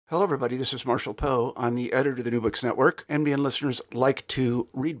Hello, everybody. This is Marshall Poe. I'm the editor of the New Books Network. NBN listeners like to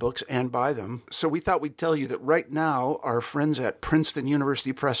read books and buy them. So we thought we'd tell you that right now, our friends at Princeton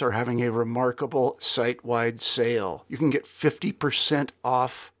University Press are having a remarkable site-wide sale. You can get 50%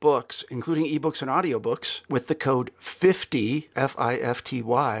 off books, including ebooks and audiobooks, with the code 50,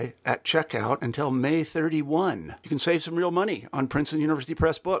 F-I-F-T-Y, at checkout until May 31. You can save some real money on Princeton University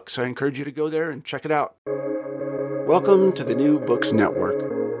Press books. I encourage you to go there and check it out. Welcome to the New Books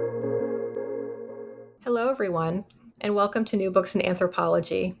Network. Hello, everyone, and welcome to New Books in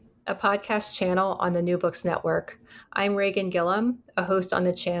Anthropology, a podcast channel on the New Books Network. I'm Reagan Gillum, a host on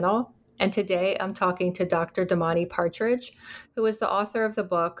the channel, and today I'm talking to Dr. Damani Partridge, who is the author of the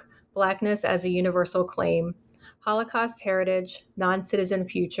book, Blackness as a Universal Claim, Holocaust Heritage, Non-Citizen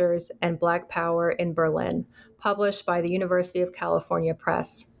Futures, and Black Power in Berlin, published by the University of California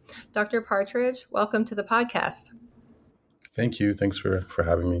Press. Dr. Partridge, welcome to the podcast. Thank you. Thanks for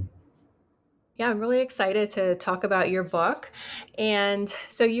having me. Yeah, I'm really excited to talk about your book. And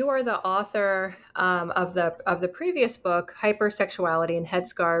so you are the author of the previous book, Hypersexuality and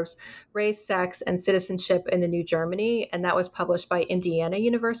Headscarves, Race, Sex, and Citizenship in the New Germany. And that was published by Indiana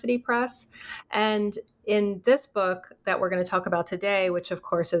University Press. And in this book that we're going to talk about today, which of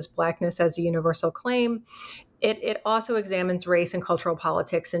course is Blackness as a Universal Claim, it also examines race and cultural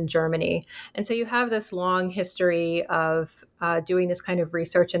politics in Germany. And so you have this long history of doing this kind of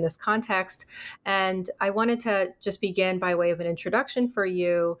research in this context. And I wanted to just begin by way of an introduction for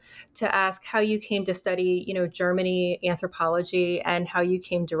you to ask how you came to study, Germany anthropology and how you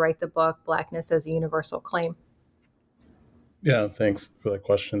came to write the book, Blackness as a Universal Claim. Yeah, thanks for that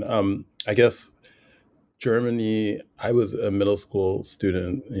question. I guess Germany, I was a middle school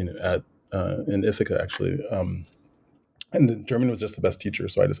student, at in Ithaca, actually. And German was just the best teacher,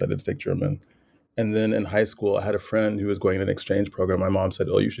 so I decided to take German. And then in high school, I had a friend who was going in an exchange program. My mom said,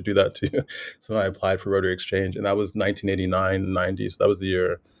 "Oh, you should do that too." So I applied for Rotary Exchange, and that was 1989, 90. So that was the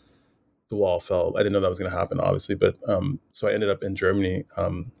year the wall fell. I didn't know that was going to happen, obviously. But so I ended up in Germany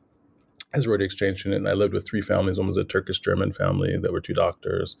as a Rotary Exchange student, and I lived with three families. One was a Turkish-German family. There were two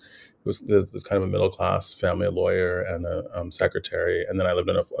doctors. It was kind of a middle-class family, a lawyer and a secretary. And then I lived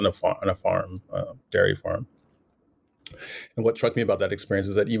on a farm, dairy farm. And what struck me about that experience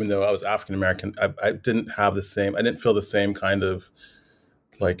is that even though I was African American, I didn't feel the same kind of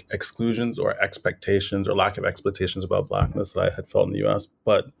like exclusions or expectations or lack of expectations about Blackness that I had felt in the U.S.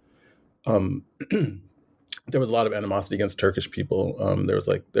 But there was a lot of animosity against Turkish people. There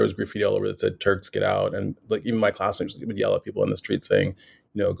was graffiti all over that said "Turks get out," and like even my classmates would yell at people on the street saying,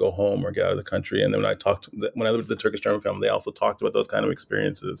 "Go home or get out of the country." And then when I lived with the Turkish German family, they also talked about those kind of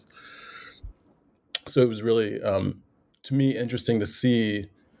experiences. So it was really, to me, interesting to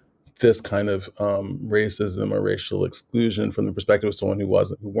see this kind of racism or racial exclusion from the perspective of someone who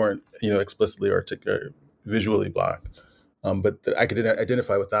weren't explicitly or visually Black. But I could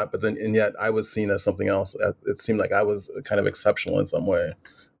identify with that. But then, and yet, I was seen as something else. It seemed like I was kind of exceptional in some way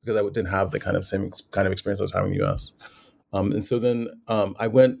because I didn't have the same kind of experience I was having in the U.S. And so then I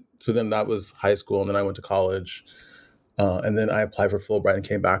went. So then that was high school, and then I went to college, and then I applied for Fulbright and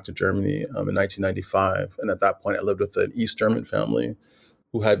came back to Germany in 1995. And at that point, I lived with an East German family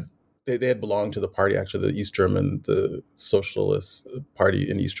who had belonged to the party, actually, the East German, the Socialist Party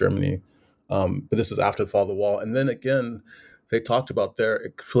in East Germany. But this was after the fall of the wall. And then again, they talked about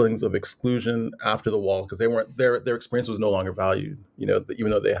their feelings of exclusion after the wall because their experience was no longer valued, even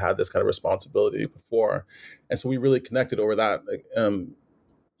though they had this kind of responsibility before. And so we really connected over that,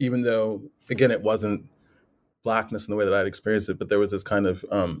 even though, again, it wasn't Blackness in the way that I'd experienced it, but there was this kind of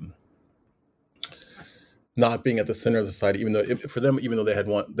not being at the center of society, even though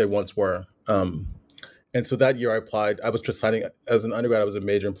they once were. And so that year I applied. I was deciding as an undergrad, I was a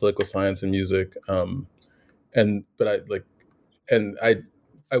major in political science and music. I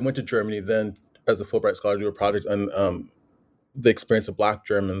went to Germany then as a Fulbright scholar to do a project on the experience of Black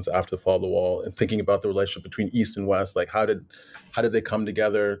Germans after the fall of the wall and thinking about the relationship between East and West. Like how did they come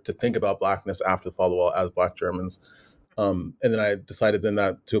together to think about Blackness after the fall of the wall as Black Germans? And then I decided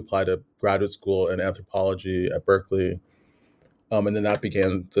to apply to graduate school in anthropology at Berkeley. And then that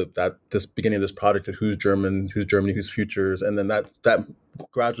began this beginning of this project of who's German, who's Germany, who's futures. And then that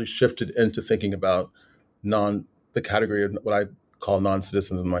gradually shifted into thinking about the category of what I call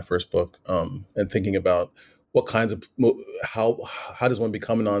non-citizens in my first book, and thinking about what kinds of, how does one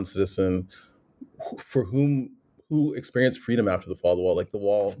become a non-citizen for who experienced freedom after the fall of the wall. Like the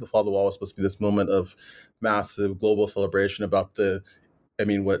fall of the wall was supposed to be this moment of massive global celebration about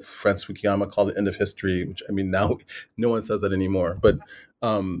what Francis Fukuyama called the end of history, which now no one says that anymore. But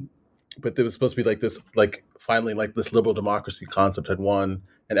but there was supposed to be like this, like finally, like this liberal democracy concept had won,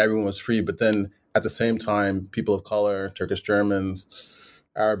 and everyone was free. But then at the same time, people of color, Turkish Germans,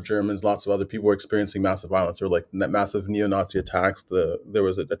 Arab Germans, lots of other people were experiencing massive violence. There were like massive neo-Nazi attacks. There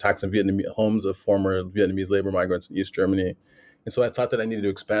was attacks on Vietnamese homes of former Vietnamese labor migrants in East Germany. And so I thought that I needed to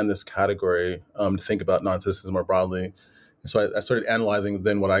expand this category to think about non-citizens more broadly. And so I started analyzing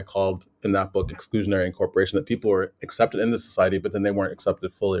then what I called in that book exclusionary incorporation, that people were accepted in the society, but then they weren't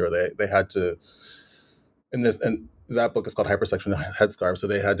accepted fully, or they had to, and that book is called Hypersexual Headscarf. So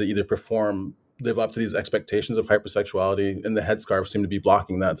they had to either live up to these expectations of hypersexuality, and the headscarf seemed to be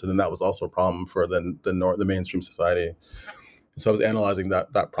blocking that. So then that was also a problem for the mainstream society. And so I was analyzing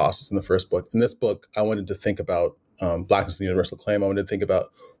that process in the first book. In this book, I wanted to think about Blackness and the Universal Claim. I wanted to think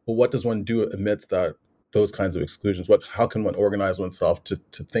about, well, what does one do amidst those kinds of exclusions? How can one organize oneself to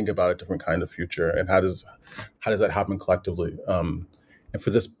think about a different kind of future, and how does that happen collectively? And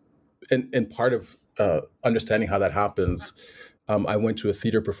for this, and part of understanding how that happens, I went to a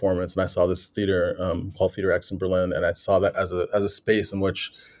theater performance, and I saw this theater called Theater X in Berlin, and I saw that as a space in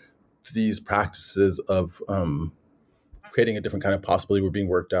which these practices of creating a different kind of possibility were being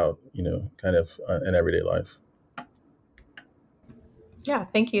worked out, kind of in everyday life. Yeah,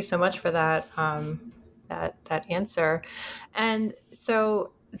 thank you so much for that that answer. And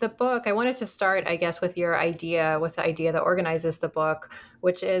so the book, I wanted to start, I guess, with the idea that organizes the book,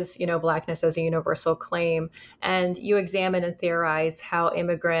 which is, Blackness as a universal claim. And you examine and theorize how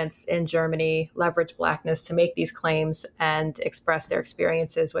immigrants in Germany leverage Blackness to make these claims and express their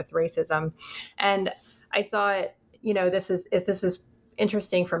experiences with racism. And I thought, this is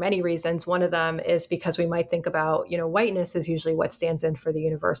interesting for many reasons. One of them is because we might think about, whiteness is usually what stands in for the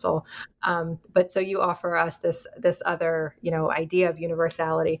universal. But so you offer us this other, idea of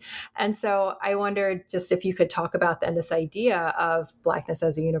universality. And so I wondered just if you could talk about then this idea of Blackness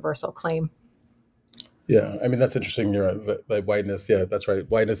as a universal claim. Yeah, I mean, that's interesting. You're right. Like whiteness. Yeah, that's right.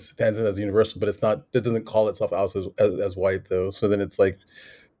 Whiteness stands in as universal, but it doesn't call itself out as white though. So then it's like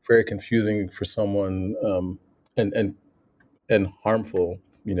very confusing for someone, and harmful,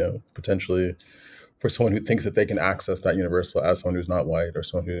 potentially for someone who thinks that they can access that universal as someone who's not white, or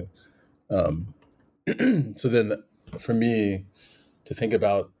someone who. So then, for me, to think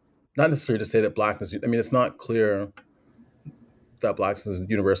about, not necessarily to say that Blackness. I mean, it's not clear that Blackness is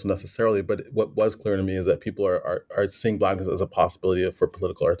universal necessarily, but what was clear to me is that people are seeing Blackness as a possibility for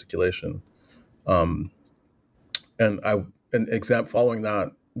political articulation. And an example following that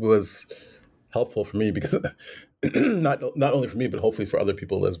was helpful for me because not only for me, but hopefully for other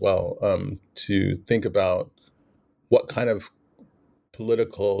people as well, to think about what kind of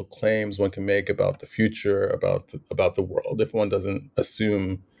political claims one can make about the future, about the world, if one doesn't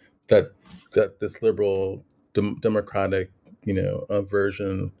assume that this liberal democratic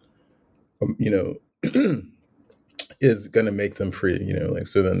version is going to make them free.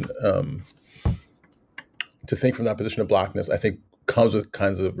 So then to think from that position of Blackness, I think comes with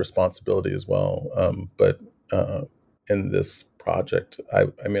kinds of responsibility as well. But in this project, I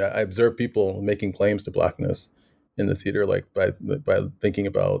observe people making claims to Blackness in the theater, like by thinking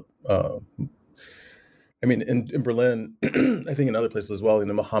about. In Berlin, I think in other places as well,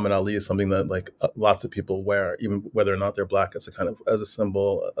 Muhammad Ali is something that like lots of people wear, even whether or not they're Black, as a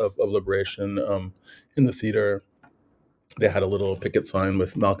symbol of liberation. In the theater, they had a little picket sign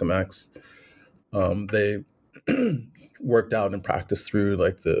with Malcolm X. They worked out and practiced through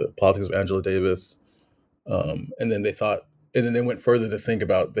like the politics of Angela Davis, and then they went further to think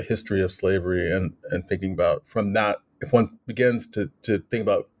about the history of slavery and thinking about from that, if one begins to think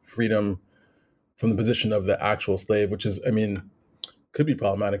about freedom from the position of the actual slave, which is, could be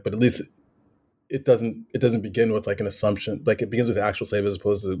problematic, but at least it doesn't begin with like an assumption. Like it begins with the actual slave as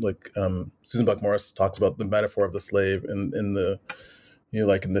opposed to like Susan Buck Morris talks about the metaphor of the slave in the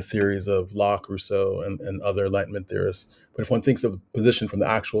like in the theories of Locke, Rousseau, and other Enlightenment theorists. But if one thinks of the position from the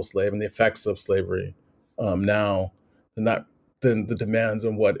actual slave and the effects of slavery now, then the demands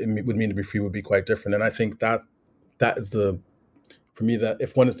on what it would mean to be free would be quite different. And I think that is for me, that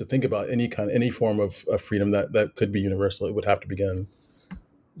if one is to think about any form of freedom that could be universal, it would have to begin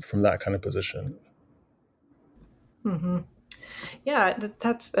from that kind of position. Mm-hmm. Yeah,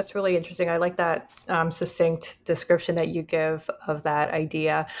 that's really interesting. I like that succinct description that you give of that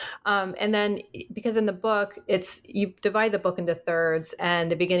idea. And then, because in the book, you divide the book into thirds,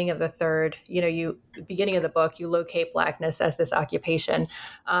 and the beginning of the third, the beginning of the book, you locate Blackness as this occupation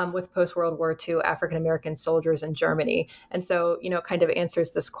with post-World War II African American soldiers in Germany, and so it kind of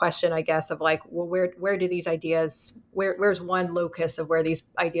answers this question, I guess, of like, well, where do these ideas where's one locus of where these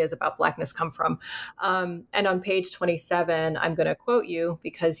ideas about Blackness come from. And on page 27, I'm going to quote you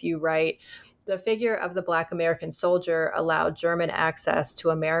because you write, "The figure of the Black American soldier allowed German access to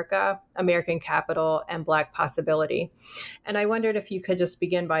America, American capital, and Black possibility." And I wondered if you could just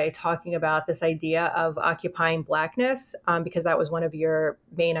begin by talking about this idea of occupying Blackness, because that was one of your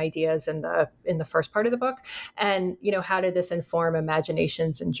main ideas in the first part of the book. And, how did this inform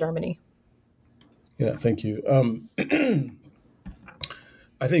imaginations in Germany? Yeah, thank you.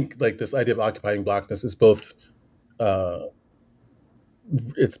 I think like this idea of occupying Blackness is both uh,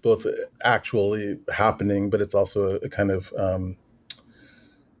 it's both actually happening, but it's also a kind of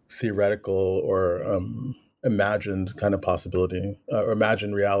theoretical or imagined kind of possibility or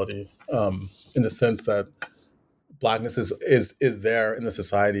imagined reality, in the sense that Blackness is there in the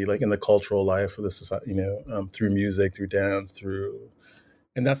society, like in the cultural life of the society, through music, through dance,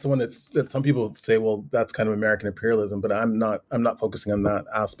 and that's the one that some people say, well, that's kind of American imperialism, but I'm not focusing on that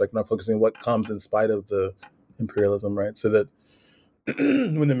aspect. I'm not focusing on what comes in spite of the imperialism, right? So that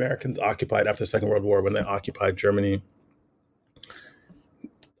when the Americans occupied after the Second World War, when they occupied Germany,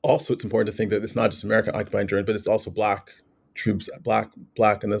 also it's important to think that it's not just America occupying Germany, but it's also Black troops, black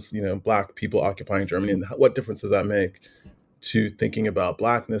and this, Black people occupying Germany. And what difference does that make to thinking about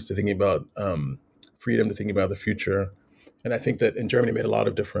Blackness, to thinking about freedom, to thinking about the future? And I think that in Germany made a lot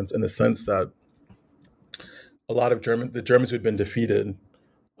of difference in the sense that a lot of the Germans who had been defeated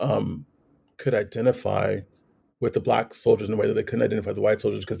could identify with the Black soldiers in a way that they couldn't identify the white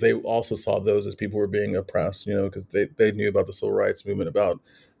soldiers, because they also saw those as people who were being oppressed, because they knew about the civil rights movement, about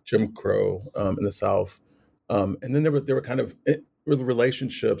Jim Crow in the South. And then there were kind of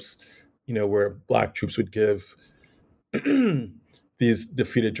relationships, where Black troops would give these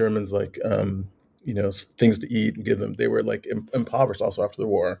defeated Germans like things to eat and give them. They were like impoverished also after the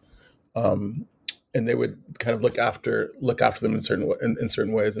war, and they would kind of look after them in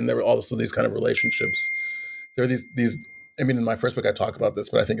certain ways. And there were also these kind of relationships. There were these. I mean, in my first book I talk about this,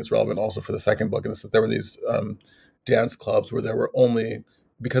 but I think it's relevant also for the second book. And this is, there were these dance clubs where there were only,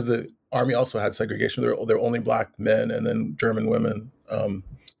 because the army also had segregation, there were only Black men and then German women,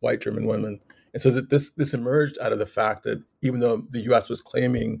 white German women. And so that this emerged out of the fact that even though the U.S. was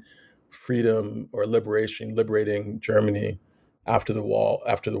claiming freedom or liberating Germany after the war,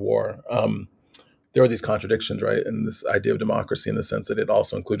 there were these contradictions, right? And this idea of democracy, in the sense that it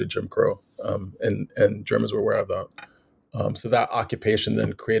also included Jim Crow, and Germans were aware of that. So that occupation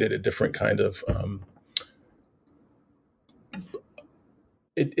then created a different kind of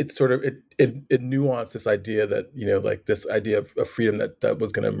it nuanced this idea that, like this idea of freedom that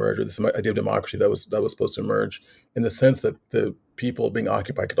was going to emerge, or this idea of democracy that was supposed to emerge, in the sense that the people being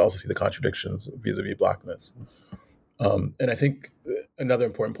occupied could also see the contradictions vis-a-vis Blackness. And I think another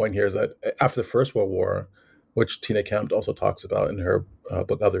important point here is that after the First World War, which Tina Kempt also talks about in her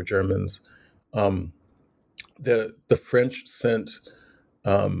book Other Germans, the French sent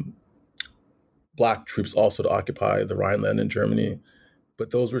Black troops also to occupy the Rhineland in Germany. But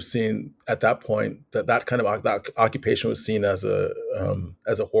those were seen at that point, that kind of that occupation was seen as a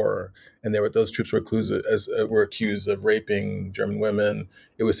horror, and those troops were accused of raping German women.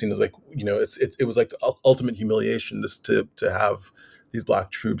 It was seen as like, it was like the ultimate humiliation just to have these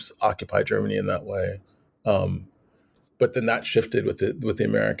Black troops occupy Germany in that way. But then that shifted with the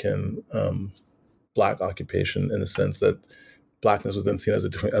American Black occupation, in the sense that Blackness was then seen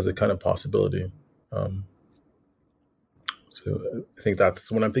as a kind of possibility. So I think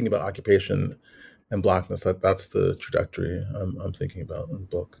that's when I'm thinking about occupation and Blackness, that's the trajectory I'm thinking about in the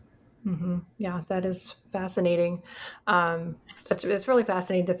book. Mm-hmm. Yeah, that is fascinating. It's really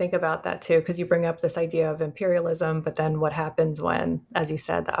fascinating to think about that too, because you bring up this idea of imperialism, but then what happens when, as you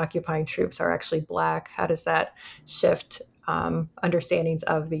said, the occupying troops are actually Black? How does that shift understandings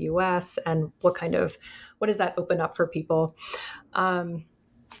of the U.S. and what does that open up for people?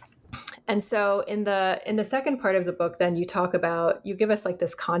 And so in the second part of the book, then you give us like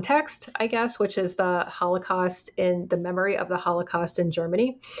this context, I guess, which is the Holocaust, in the memory of the Holocaust in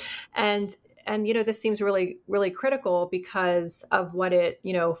Germany. And this seems really, really critical because of what it,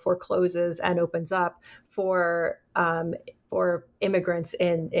 forecloses and opens up for immigrants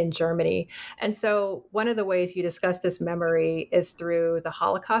in Germany. And so one of the ways you discuss this memory is through the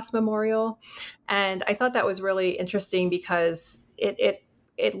Holocaust Memorial. And I thought that was really interesting because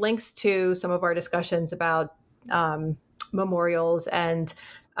it links to some of our discussions about memorials and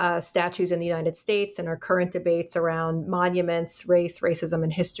statues in the United States, and our current debates around monuments, racism,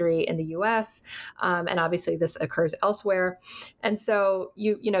 and history in the U.S. And obviously this occurs elsewhere. And so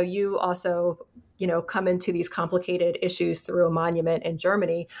you also come into these complicated issues through a monument in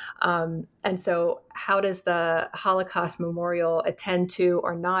Germany. And so how does the Holocaust Memorial attend to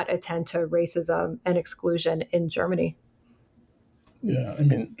or not attend to racism and exclusion in Germany? Yeah, I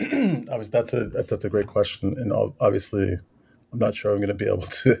mean, obviously that's a great question, and obviously, I'm not sure I'm going to be able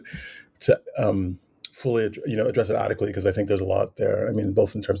to fully address it adequately, because I think there's a lot there. I mean,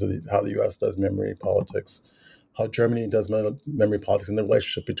 both in terms of how the U.S. does memory politics, how Germany does memory politics, and the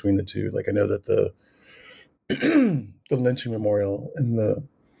relationship between the two. Like, I know that the the lynching memorial in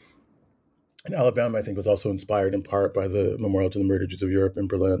Alabama, I think, was also inspired in part by the Memorial to the Murdered Jews of Europe in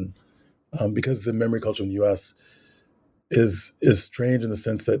Berlin, because the memory culture in the U.S. is strange in the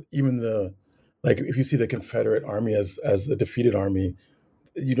sense that even if you see the Confederate Army as a defeated army,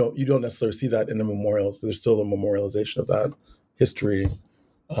 you don't necessarily see that in the memorials. There's still a memorialization of that history,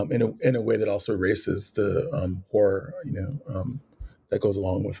 in a way that also erases the horror, that goes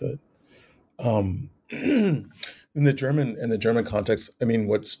along with it. In the German context, I mean,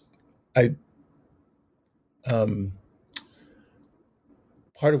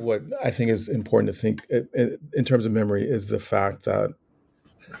 part of what I think is important to think in terms of memory is the fact that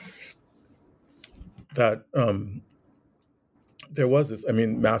there was this. I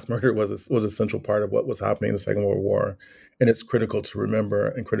mean, mass murder was a central part of what was happening in the Second World War, and it's critical to remember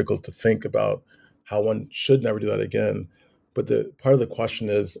and critical to think about how one should never do that again. But the part of the question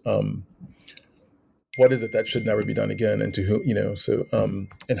is, what is it that should never be done again, and to whom? So,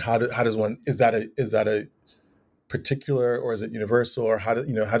 and how does one? Is that a particular, or is it universal, or how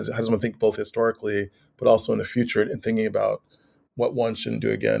does one think both historically but also in the future, and thinking about what one shouldn't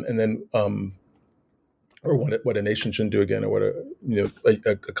do again, and then or what a nation shouldn't do again, or what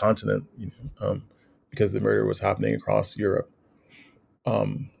a continent, because the murder was happening across Europe.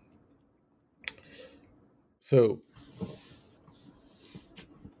 So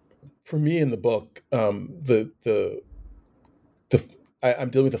for me in the book, I'm dealing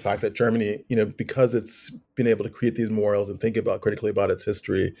with the fact that Germany, because it's been able to create these memorials and think critically about its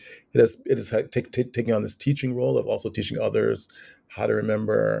history, it is taking on this teaching role of also teaching others how to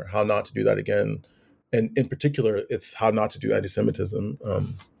remember, how not to do that again, and in particular, it's how not to do anti-Semitism.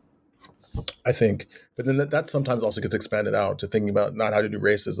 I think, but then that sometimes also gets expanded out to thinking about not how to do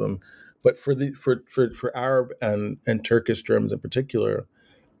racism, but for Arab and Turkish Germans in particular,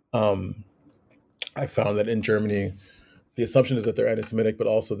 I found that in Germany, the assumption is that they're anti-Semitic, but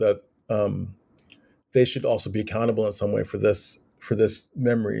also that they should also be accountable in some way for this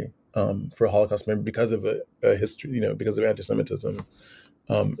memory, for Holocaust memory, because of a history, because of anti-Semitism,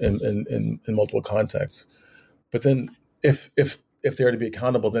 in multiple contexts. But then, if they are to be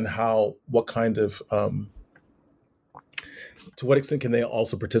accountable, then what kind of, to what extent can they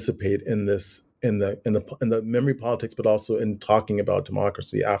also participate in this, in the memory politics, but also in talking about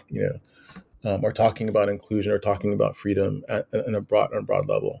democracy after, or talking about inclusion, or talking about freedom on a broad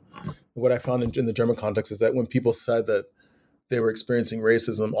level. What I found in the German context is that when people said that they were experiencing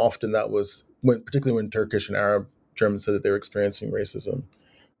racism, often that was particularly when Turkish and Arab Germans said that they were experiencing racism,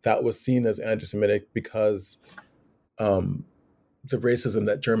 that was seen as anti-Semitic, because the racism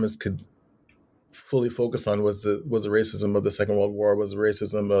that Germans could fully focus on was the racism of the Second World War, was the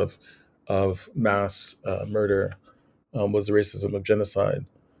racism of mass murder, was the racism of genocide.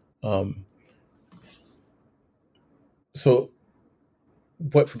 So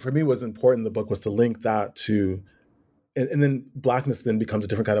what for me was important in the book was to link that to, and then Blackness then becomes a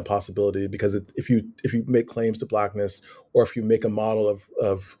different kind of possibility, because if you make claims to Blackness, or if you make a model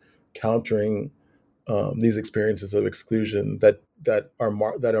of countering these experiences of exclusion that are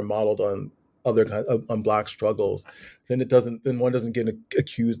modeled on other on Black struggles, then one doesn't get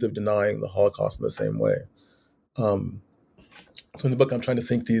accused of denying the Holocaust in the same way. So in the book, I'm trying to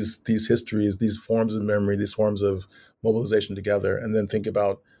think these histories, these forms of memory, these forms of mobilization together, and then think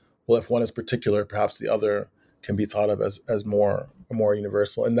about, well, if one is particular, perhaps the other can be thought of as more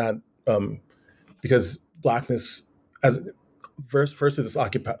universal. And that because Blackness, as firstly this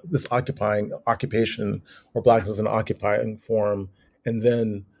occupying occupation, or Blackness as an occupying form, and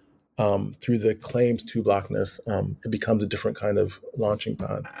then through the claims to Blackness, it becomes a different kind of launching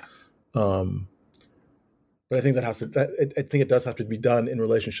pad. But I think I think it does have to be done in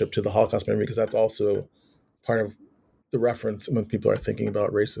relationship to the Holocaust memory, because that's also part of the reference when people are thinking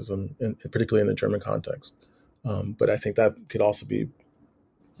about racism, and particularly in the German context. But I think that could also be,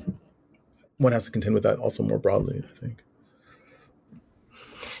 one has to contend with that also more broadly, I think.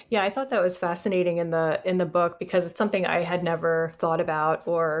 Yeah, I thought that was fascinating in the book, because it's something I had never thought about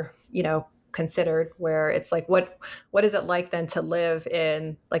or, considered, where it's like, what is it like then to live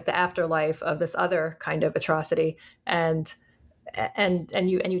in like the afterlife of this other kind of atrocity? And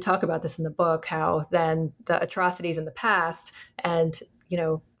you talk about this in the book, how then the atrocities in the past and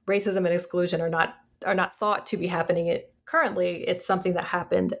racism and exclusion are not thought to be happening currently. It's something that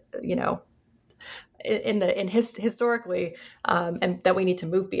happened historically, and that we need to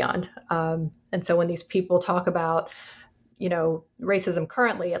move beyond. And so when these people talk about racism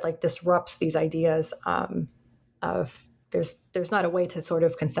currently, it like disrupts these ideas of there's not a way to sort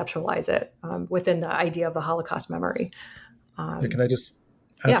of conceptualize it within the idea of the Holocaust memory. Can I just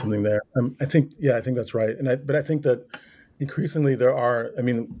add something there? I think that's right. But I think that increasingly there are,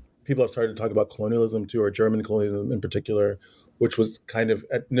 people have started to talk about colonialism too, or German colonialism in particular, which was kind of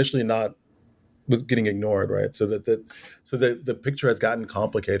initially was getting ignored, right? So the picture has gotten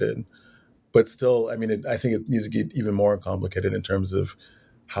complicated, but still, I think it needs to get even more complicated in terms of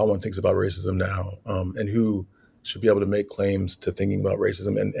how one thinks about racism now, and who should be able to make claims to thinking about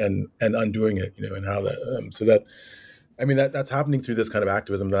racism and undoing it, and how that, so that, that's happening through this kind of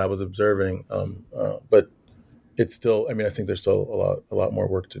activism that I was observing. But it's still, I think there's still a lot more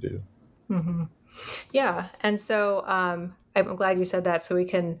work to do. Mm-hmm. Yeah. And so I'm glad you said that, so we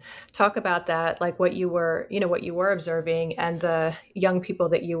can talk about that, like what you were observing and the young people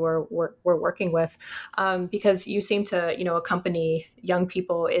that you were working with, because you seem to, accompany young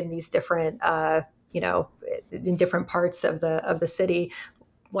people in these different, in different parts of the city.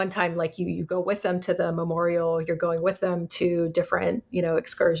 One time, like you go with them to the memorial, you're going with them to different,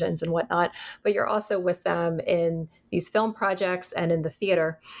 excursions and whatnot, but you're also with them in these film projects and in the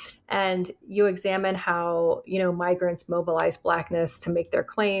theater. And you examine how, migrants mobilize Blackness to make their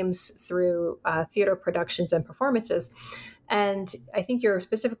claims through theater productions and performances. And I think you're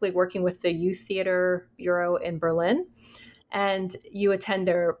specifically working with the Youth Theater Bureau in Berlin, and you attend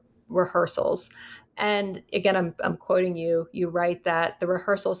their rehearsals. And again, I'm quoting you. You write that the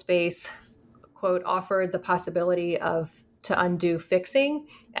rehearsal space, quote, offered the possibility to undo fixing,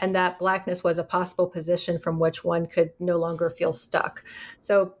 and that Blackness was a possible position from which one could no longer feel stuck.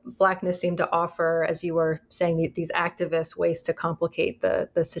 So Blackness seemed to offer, as you were saying, these activist ways to complicate the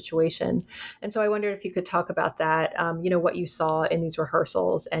situation. And so I wondered if you could talk about that, what you saw in these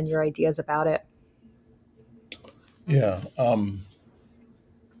rehearsals and your ideas about it. Yeah.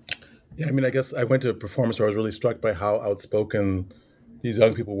 I guess I went to a performance where I was really struck by how outspoken these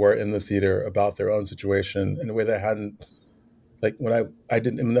young people were in the theater about their own situation in a way that I hadn't, like when I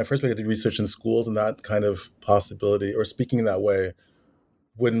did, in that first week I did research in schools, and that kind of possibility or speaking in that way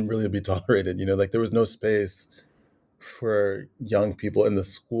wouldn't really be tolerated. Like there was no space for young people in the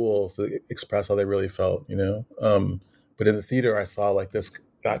school to express how they really felt, but in the theater I saw like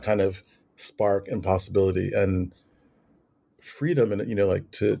that kind of spark and possibility and freedom, and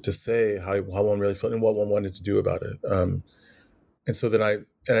like to say how one really felt and what one wanted to do about it. And so then I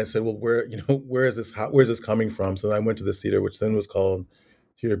said, well, where's this coming from? So then I went to this theater, which then was called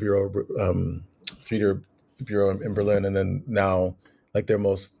Theater Bureau, Theater Bureau in Berlin, and then now like they're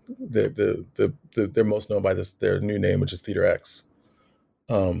most known by their new name, which is Theater X.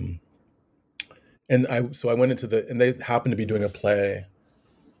 And I went into and they happened to be doing a play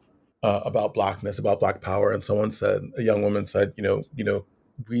about Blackness, about Black Power, and a young woman said,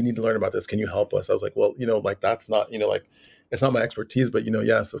 we need to learn about this. Can you help us? I was like, well, like that's not, like it's not my expertise, but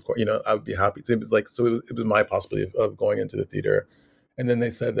yes, of course, I would be happy. So it was like, it was my possibility of going into the theater, and then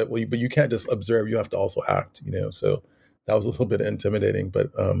they said that, well, but you can't just observe; you have to also act. So that was a little bit intimidating, but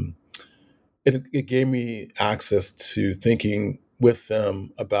it gave me access to thinking with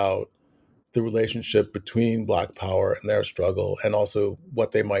them about the relationship between Black Power and their struggle, and also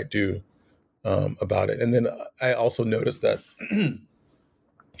what they might do about it. And then I also noticed that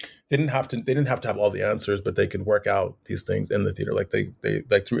they didn't have to have all the answers, but they could work out these things in the theater, like they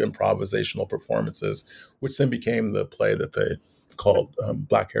like through improvisational performances, which then became the play that they called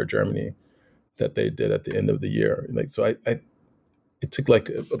Black Hair Germany, that they did at the end of the year. Like so, it took like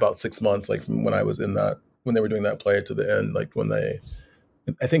about 6 months, like from when I was when they were doing that play to the end, like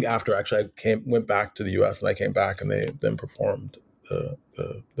I think after actually went back to the U.S. and I came back and they then performed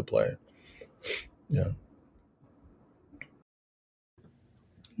the play. Yeah.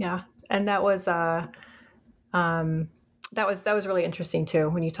 Yeah, and that was really interesting too,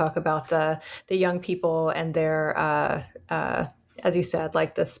 when you talk about the young people and their as you said,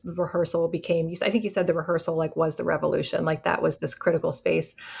 like this rehearsal became. I think you said the rehearsal like was the revolution. Like that was this critical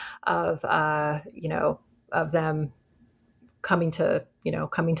space of of them coming to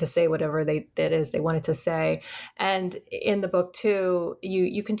say whatever they wanted to say. And in the book too,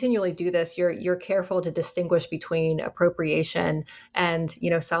 you continually do this. You're careful to distinguish between appropriation and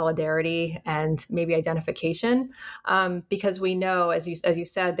solidarity and maybe identification, because we know, as you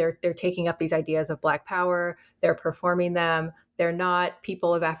said, they're taking up these ideas of Black power, they're performing them, they're not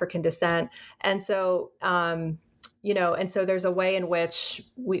people of African descent, and so. And so there's a way in which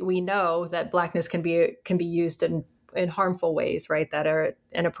we know that Blackness can be used in harmful ways, right? That are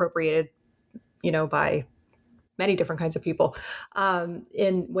inappropriated, by many different kinds of people,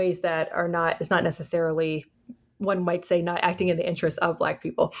 in ways that is not necessarily, one might say, not acting in the interest of Black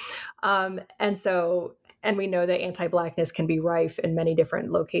people. And we know that anti-Blackness can be rife in many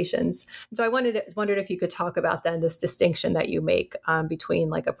different locations. And so I wondered if you could talk about then this distinction that you make between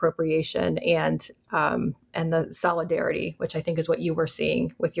like appropriation and the solidarity, which I think is what you were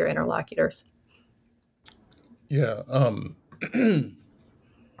seeing with your interlocutors. Yeah.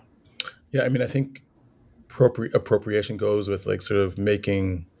 Yeah. I mean, I think appropriation goes with like sort of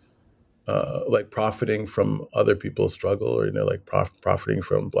making, like profiting from other people's struggle, or like profiting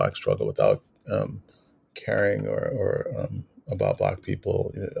from Black struggle without caring or about Black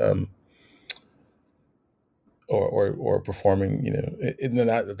people, or performing, and then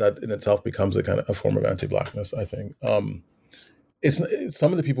that in itself becomes a kind of a form of anti-Blackness, I think. It's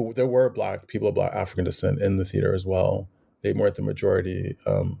some of the people, there were Black people of Black African descent in the theater as well. They weren't the majority.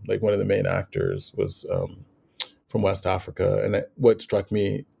 Like one of the main actors was from West Africa, and what struck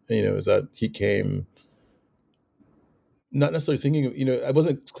me, is that he came not necessarily thinking, it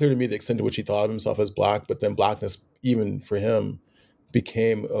wasn't clear to me the extent to which he thought of himself as Black, but then Blackness, even for him,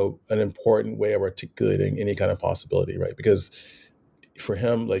 became an important way of articulating any kind of possibility, right? Because for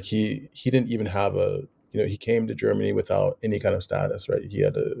him, like he didn't even have he came to Germany without any kind of status, right? He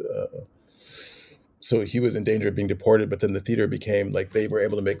had so he was in danger of being deported, but then the theater became like, they were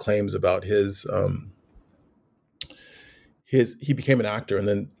able to make claims about he became an actor, and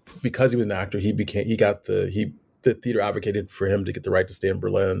then because he was an actor, the theater advocated for him to get the right to stay in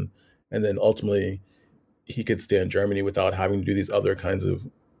Berlin, and then ultimately he could stay in Germany without having to do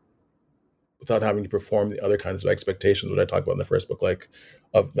without having to perform the other kinds of expectations, what I talk about in the first book, like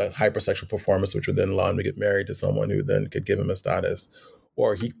of the hypersexual performance, which would then allow him to get married to someone who then could give him a status.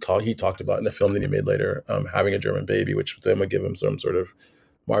 Or he talked about in the film that he made later, having a German baby, which then would give him some sort of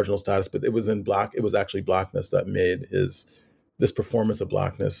marginal status. But it was actually Blackness that made this performance of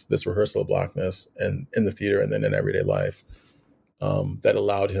Blackness, this rehearsal of Blackness, and in the theater and then in everyday life, that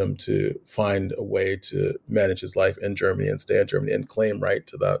allowed him to find a way to manage his life in Germany and stay in Germany and claim right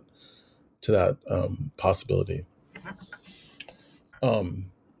to that possibility.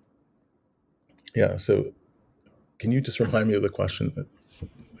 Yeah. So, can you just remind me of the question?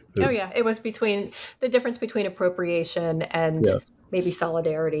 Oh yeah, it was between the difference between appropriation and Yes. maybe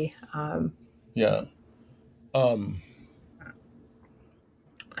solidarity. Yeah.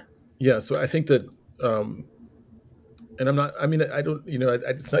 Yeah. So I think that, and I'm not. I mean, I don't.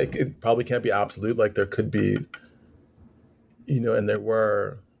 It's like, it probably can't be absolute. Like there could be, and there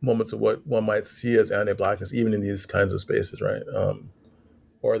were moments of what one might see as anti-Blackness, even in these kinds of spaces, right?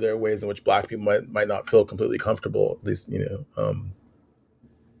 Or there are ways in which Black people might not feel completely comfortable, at least,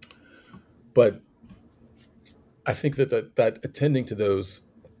 but I think that attending to those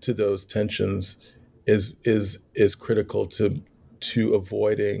tensions is critical to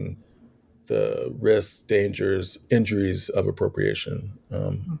avoiding the risks, dangers, injuries of appropriation.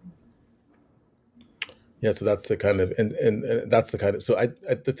 Yeah, so that's the kind of, and that's the kind of, so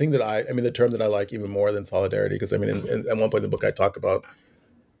the thing that the term that I like even more than solidarity, because at one point in the book I talk about,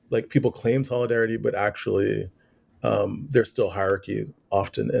 like, people claim solidarity, but actually there's still hierarchy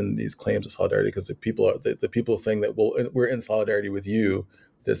often in these claims of solidarity, because the people saying that, well, we're in solidarity with you,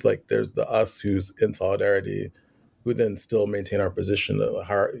 there's the us who's in solidarity, who then still maintain our position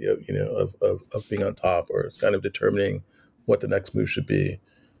of being on top, or kind of determining what the next move should be.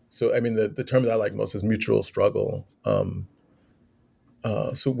 So the term that I like most is mutual struggle. So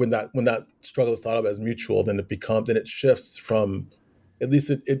when that struggle is thought of as mutual, then it shifts from, at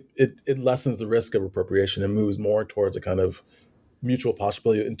least it lessens the risk of appropriation and moves more towards a kind of mutual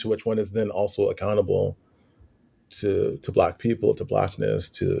possibility into which one is then also accountable to Black people, to Blackness,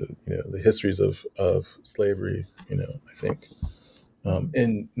 to the histories of slavery. I think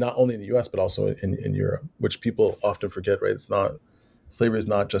in not only in the U.S. but also in Europe, which people often forget. Right, slavery is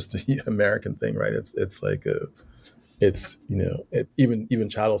not just an American thing. Right, it's like even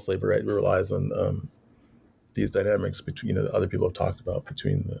chattel slavery, right, relies on these dynamics between, that other people have talked about,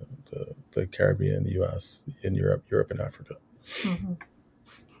 between the Caribbean, the U.S., and Europe and Africa. Mm-hmm.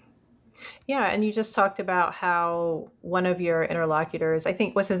 Yeah, and you just talked about how one of your interlocutors, I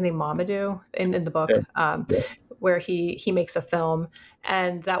think, what's his name, Mamadou, in the Yeah, book, yeah, where he makes a film,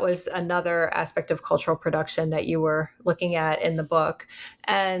 and that was another aspect of cultural production that you were looking at in the book,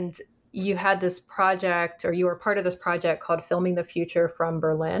 and you had this project, or you were part of this project called Filming the Future from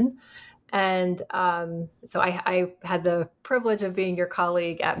Berlin. And so I had the privilege of being your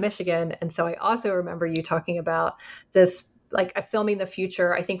colleague at Michigan. And so I also remember you talking about this, like filming the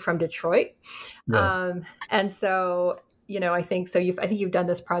future, I think from Detroit. yes. And so, I think so. I think you've done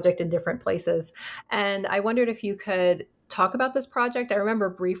this project in different places. And I wondered if you could talk about this project. I remember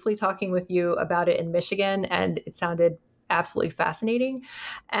briefly talking with you about it in Michigan, and it sounded absolutely fascinating.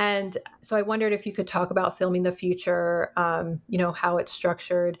 And so I wondered if you could talk about filming the future, how it's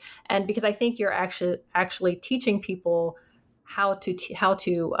structured, and because I think you're actually teaching people how to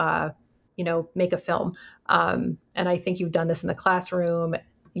make a film. And I think you've done this in the classroom.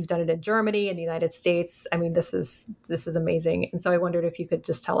 You've done it in Germany, in the United States. I mean, this is amazing. And so I wondered if you could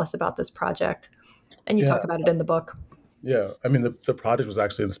just tell us about this project. And you Yeah, talk about it in the book. yeah. I mean, the project was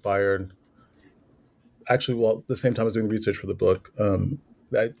actually inspired. Actually, well, at the same time I was doing research for the book,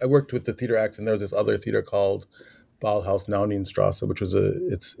 I worked with the theater acts, and there was this other theater called Ballhaus Naunenstrasse, which was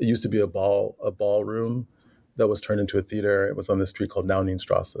it used to be a ballroom that was turned into a theater. It was on this street called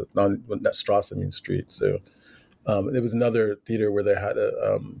Naunenstrasse. That Strasse means street. So it was another theater where they had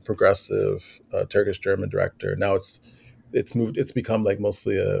a progressive Turkish German director. Now it's moved. It's become like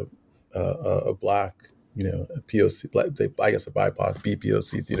mostly a black, a POC, I guess a BIPOC,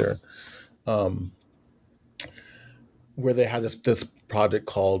 BPOC theater. Um, where they had this project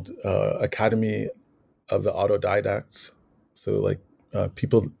called Academy of the Autodidacts. So like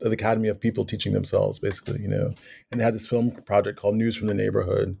the Academy of People Teaching Themselves, basically, And they had this film project called News from the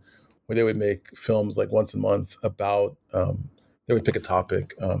Neighborhood, where they would make films like once a month about. They would pick a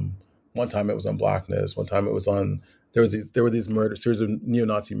topic. One time it was on Blackness. One time it was on. There were these series of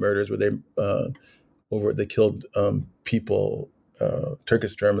neo-Nazi murders where they killed people,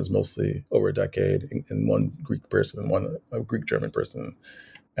 Turkish Germans mostly, over a decade, and one Greek person and one a Greek German person,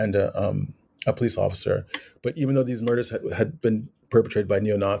 and a police officer. But even though these murders had been perpetrated by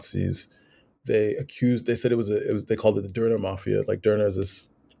neo Nazis, they said it was they called it the Döner Mafia. Like Döner is this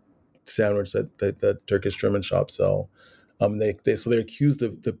sandwich that Turkish German shops sell. They accused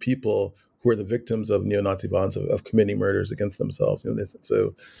the people who were the victims of neo-Nazi violence of committing murders against themselves.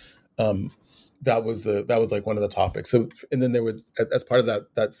 Um, that was like one of the topics. So, and then there would, as part of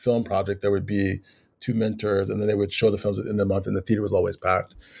that film project, there would be two mentors, and then they would show the films in the month, and the theater was always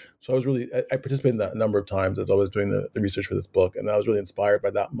packed. So I participated in that a number of times as I was doing the research for this book, and I was really inspired by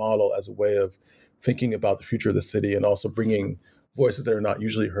that model as a way of thinking about the future of the city, and also bringing voices that are not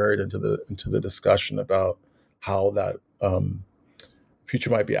usually heard into the discussion about how that future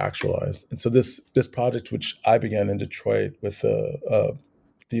might be actualized. And so this project, which I began in Detroit with a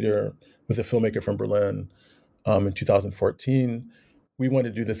theater with a filmmaker from Berlin in 2014, we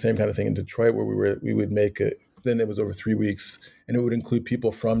wanted to do the same kind of thing in Detroit, where we would make it. Then it was over 3 weeks, and it would include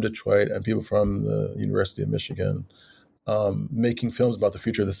people from Detroit and people from the University of Michigan, making films about the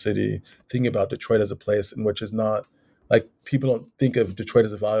future of the city, thinking about Detroit as a place in which is not like people don't think of Detroit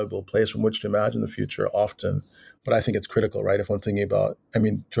as a valuable place from which to imagine the future often. But I think it's critical, right? If I'm thinking about,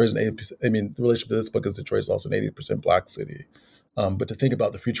 Detroit's an 80%. The relationship to this book is Detroit is also an 80% Black city. But to think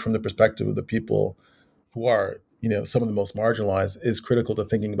about the future from the perspective of the people who are, some of the most marginalized is critical to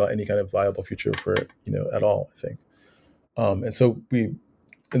thinking about any kind of viable future for, at all, I think. And so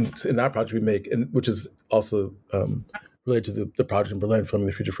in that project we make, and which is also related to the project in Berlin, Filming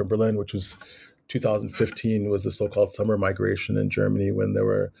the Future from Berlin, which was 2015 was the so-called summer migration in Germany, when there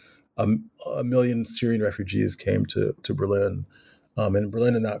were a million Syrian refugees came to Berlin. And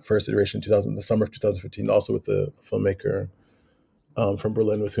Berlin in that first iteration, the summer of 2015, also with the filmmaker from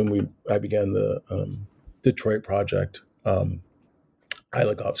Berlin with whom I began the Detroit project, Isla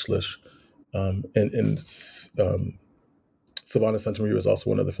Gottsschlisch, and Savannah Santamaria was also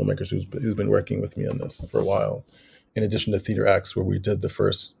one of the filmmakers who's been working with me on this for a while, in addition to Theater X, where we did the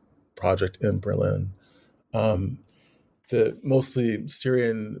first project in Berlin. The mostly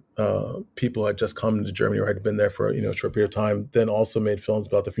Syrian people had just come to Germany or had been there for a short period of time, then also made films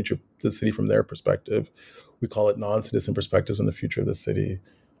about the future of the city from their perspective. We call it non-citizen perspectives on the future of the city.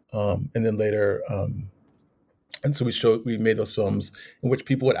 And then later, and so we made those films in which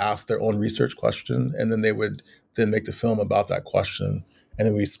people would ask their own research question, and then they would then make the film about that question. And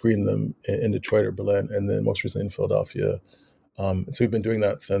then we screened them in Detroit or Berlin, and then most recently in Philadelphia. And so we've been doing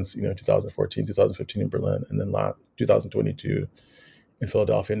that since 2014, 2015 in Berlin, and then 2022 in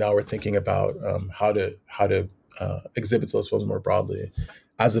Philadelphia. Now we're thinking about how to exhibits those films more broadly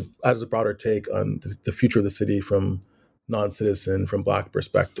as a broader take on the future of the city from non-citizen, from Black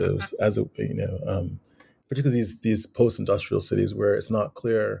perspectives, as a particularly these post-industrial cities where it's not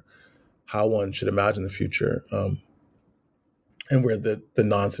clear how one should imagine the future, and where the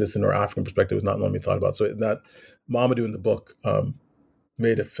non-citizen or African perspective is not normally thought about. So that Mamadou in the book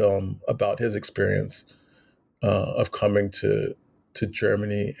made a film about his experience of coming to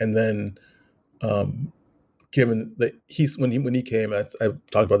Germany, and then given that when he came, I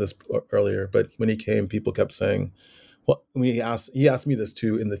talked about this earlier, but when he came, people kept saying, well, when he asked me this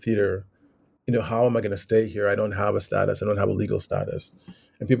too in the theater, how am I going to stay here? I don't have a status. I don't have a legal status.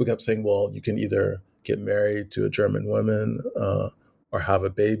 And people kept saying, well, you can either get married to a German woman or have a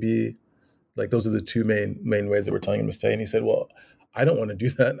baby. Like those are the two main ways that we're telling him to stay. And he said, well, I don't want to do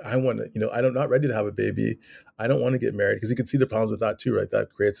that. I want to, I'm not ready to have a baby. I don't want to get married, because he could see the problems with that too, right?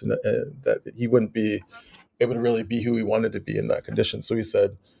 That creates that he wouldn't be able to really be who he wanted to be in that condition. So he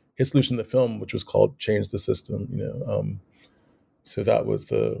said his solution to the film, which was called Change the System, so that was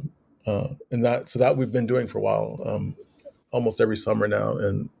so that we've been doing for a while, almost every summer now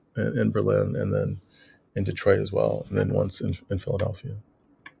in Berlin, and then in Detroit as well, and then once in Philadelphia.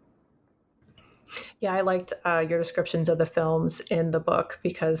 Yeah, I liked your descriptions of the films in the book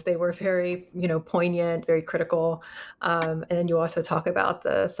because they were very, poignant, very critical. And then you also talk about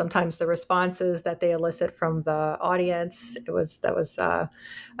sometimes the responses that they elicit from the audience. That was a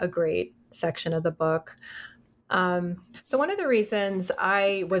great section of the book. So one of the reasons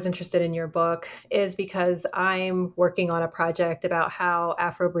I was interested in your book is because I'm working on a project about how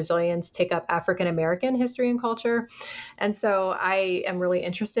Afro-Brazilians take up African-American history and culture. And so I am really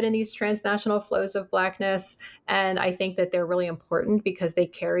interested in these transnational flows of Blackness. And I think that they're really important because they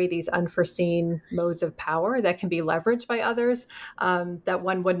carry these unforeseen modes of power that can be leveraged by others that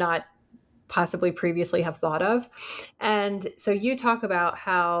one would not possibly previously have thought of. And so you talk about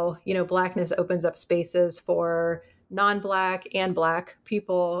how, Blackness opens up spaces for non-Black and Black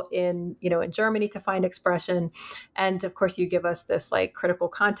people in Germany to find expression. And of course, you give us this critical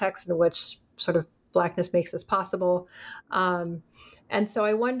context in which sort of Blackness makes this possible. And so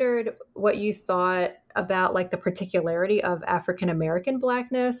I wondered what you thought about the particularity of African-American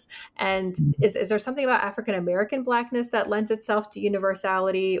Blackness. And is there something about African-American Blackness that lends itself to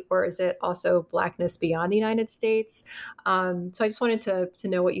universality, or is it also Blackness beyond the United States? So I just wanted to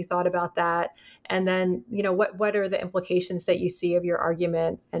know what you thought about that. And then, what are the implications that you see of your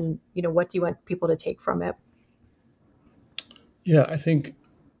argument, and, what do you want people to take from it? Yeah,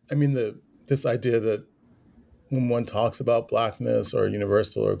 this idea that when one talks about Blackness or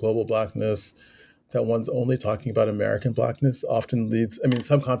universal or global Blackness, that one's only talking about American Blackness often leads, in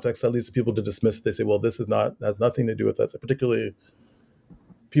some contexts, that leads to people to dismiss it. They say, well, this has nothing to do with us. Particularly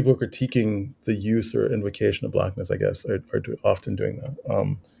people critiquing the use or invocation of Blackness, I guess, are often doing that.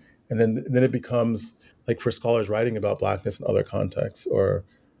 And then it becomes for scholars writing about Blackness in other contexts, or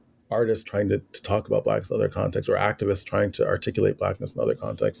artists trying to talk about Blackness in other contexts, or activists trying to articulate Blackness in other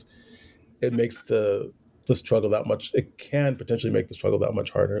contexts, it makes the struggle that much, it can potentially make the struggle that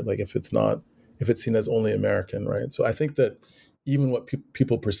much harder. If it's seen as only American, right? So I think that even what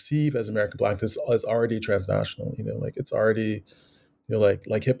people perceive as American Blackness is already transnational. It's already,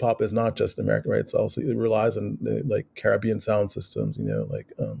 like hip hop is not just American, right? It relies on Caribbean sound systems.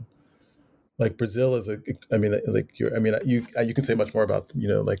 Brazil is you can say much more about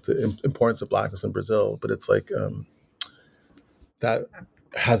the importance of Blackness in Brazil, but it's that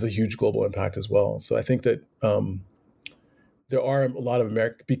has a huge global impact as well. So I think that there are a lot of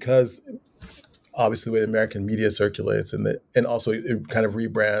American, because obviously the way American media circulates, and also it kind of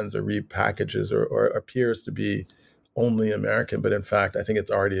rebrands or repackages or appears to be only American, but in fact I think it's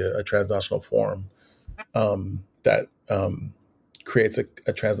already a transnational form that creates a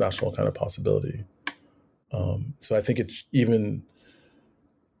transnational kind of possibility. So I think it should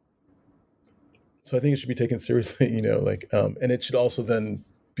be taken seriously, and it should also then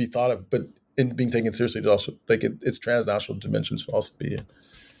be thought of, but in being taken seriously, it also its transnational dimension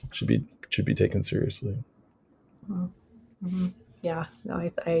should be taken seriously. Mm-hmm. Yeah, no,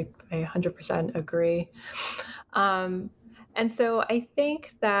 I 100% agree. And so I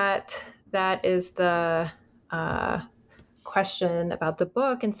think that is the question about the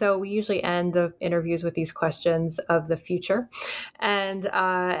book. And so we usually end the interviews with these questions of the future. And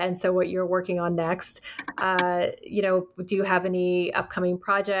so what you're working on next, do you have any upcoming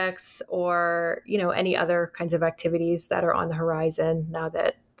projects or, any other kinds of activities that are on the horizon now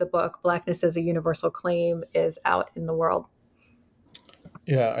that the book Blackness as a Universal Claim is out in the world?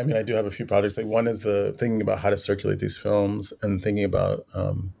 Yeah, I do have a few projects. One is thinking about how to circulate these films, and thinking about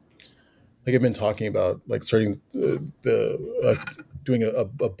like I've been talking about, like starting doing a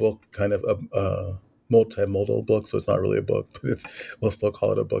book, kind of a multimodal book. So it's not really a book, but we'll still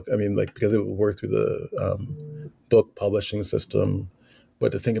call it a book. I mean, like, because it will work through the book publishing system.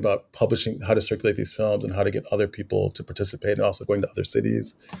 But to think about publishing, how to circulate these films and how to get other people to participate, and also going to other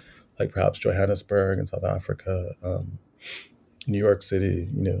cities, like perhaps Johannesburg in South Africa, New York City,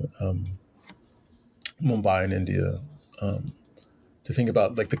 Mumbai in India, to think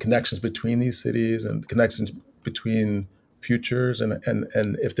about like the connections between these cities and the connections between futures, and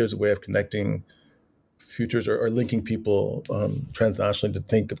if there's a way of connecting futures, or linking people transnationally to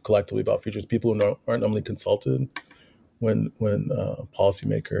think of collectively about futures, people who aren't normally consulted when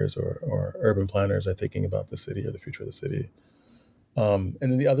policymakers or urban planners are thinking about the city or the future of the city. And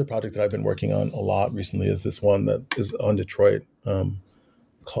then the other project that I've been working on a lot recently is this one that is on Detroit,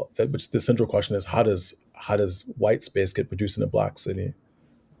 which the central question is, how does white space get produced in a Black city?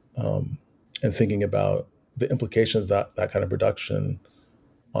 And thinking about the implications that kind of production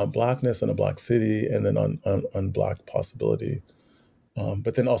on Blackness in a Black city, and then on Black possibility.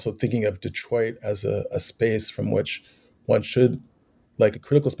 But then also thinking of Detroit as a space from which one should, like a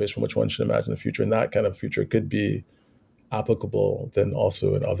critical space from which one should imagine the future. And that kind of future could be applicable then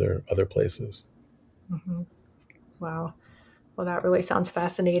also in other places. Mm-hmm. Wow. Well, that really sounds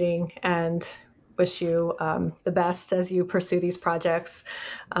fascinating, and wish you the best as you pursue these projects.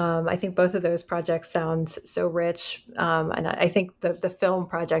 I think both of those projects sound so rich. And I think the film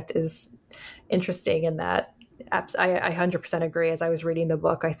project is interesting in that I 100% agree. As I was reading the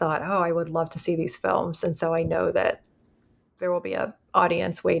book, I thought, oh, I would love to see these films. And so I know that there will be an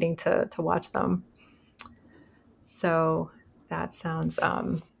audience waiting to watch them. So that sounds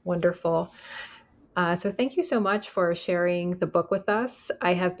wonderful. So thank you so much for sharing the book with us.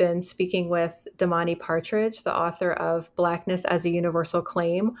 I have been speaking with Damani Partridge, the author of Blackness as a Universal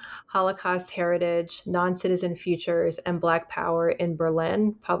Claim, Holocaust Heritage, Non-Citizen Futures, and Black Power in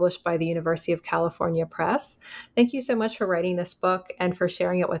Berlin, published by the University of California Press. Thank you so much for writing this book and for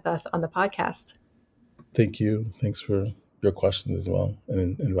sharing it with us on the podcast. Thank you. Thanks for your questions as well,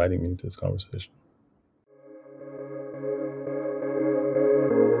 and inviting me to this conversation.